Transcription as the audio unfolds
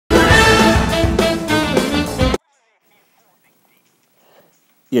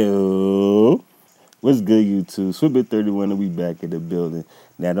Yo, what's good, YouTube? Swibbit31 and we back in the building.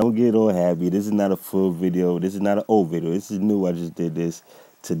 Now, don't get all happy. This is not a full video. This is not an old video. This is new. I just did this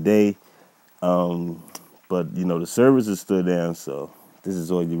today. But, you know, the service is still down, so this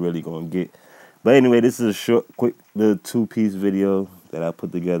is all you're really going to get. But anyway, this is a short, quick little two-piece video that I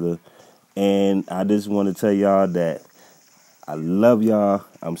put together. And I just want to tell y'all that I love y'all.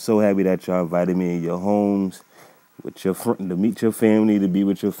 I'm so happy that y'all invited me in your homes with your to meet your family, to be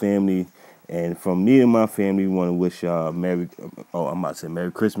with your family. And from me and my family, we want to wish y'all I'm about to say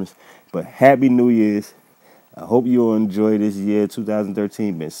Merry Christmas, but Happy New Year's. I hope you'll enjoy this year.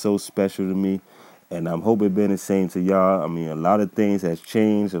 2013 been so special to me, and I'm hoping it been the same to y'all. I mean, a lot of things has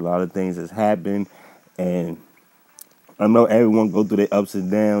changed, a lot of things has happened, and I know everyone go through their ups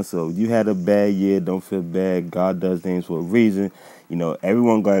and downs, so if you had a bad year, don't feel bad. God does things for a reason. You know,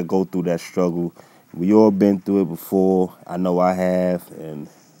 everyone got to go through that struggle. We all been through it before. I know I have, and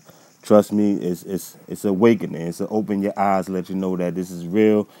trust me, it's awakening. It's to open your eyes, let you know that this is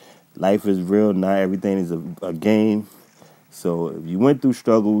real. Life is real. Not everything is a game. So if you went through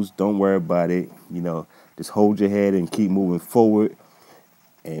struggles, don't worry about it. You know, just hold your head and keep moving forward.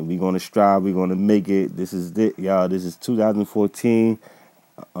 And we're gonna strive. We're gonna make it. This is it, y'all. This is 2014.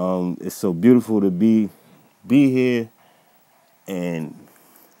 It's so beautiful to be here, and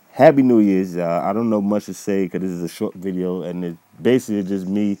Happy New Year's, y'all. I don't know much to say because this is a short video, and it's basically just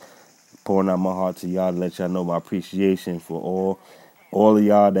me pouring out my heart to y'all to let y'all know my appreciation for all of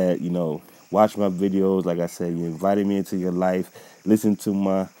y'all that, you know, watch my videos. Like I said, you invited me into your life, listen to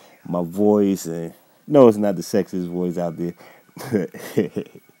my voice, and no, it's not the sexiest voice out there.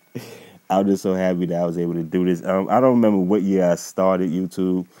 I'm just so happy that I was able to do this. I don't remember what year I started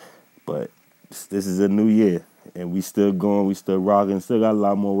YouTube, but this is a new year, and we still going, we still rocking, still got a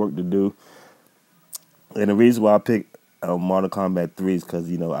lot more work to do. And the reason why I picked Mortal Kombat 3 is because,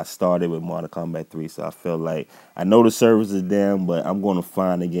 you know, I started with Mortal Kombat 3, so I felt like I know the service is down, but I'm going to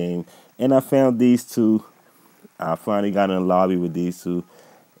find the game. And I found these two. I finally got in a lobby with these two.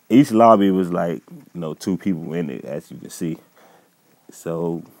 Each lobby was like, you know, two people in it, as you can see.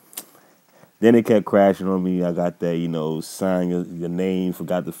 So then it kept crashing on me. I got that, you know, sign your name,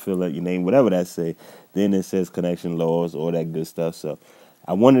 forgot to fill out your name, whatever that say. Then it says connection lost, all that good stuff. So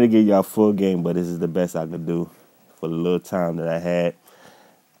I wanted to get y'all full game, but this is the best I could do for the little time that I had.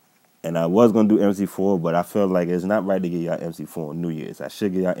 And I was going to do MC4, but I felt like it's not right to get y'all MC4 on New Year's. I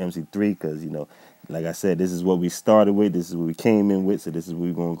should get y'all MC3 because, you know, like I said, this is what we started with. This is what we came in with, so this is what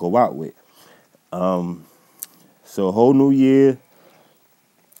we're going to go out with. So a whole new year.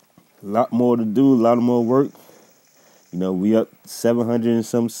 A lot more to do, a lot more work. You know, we up 700 and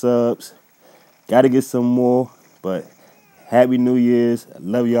some subs. Got to get some more, but Happy New Year's. I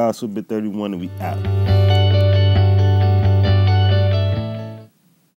love y'all, Swibbit31, and we out.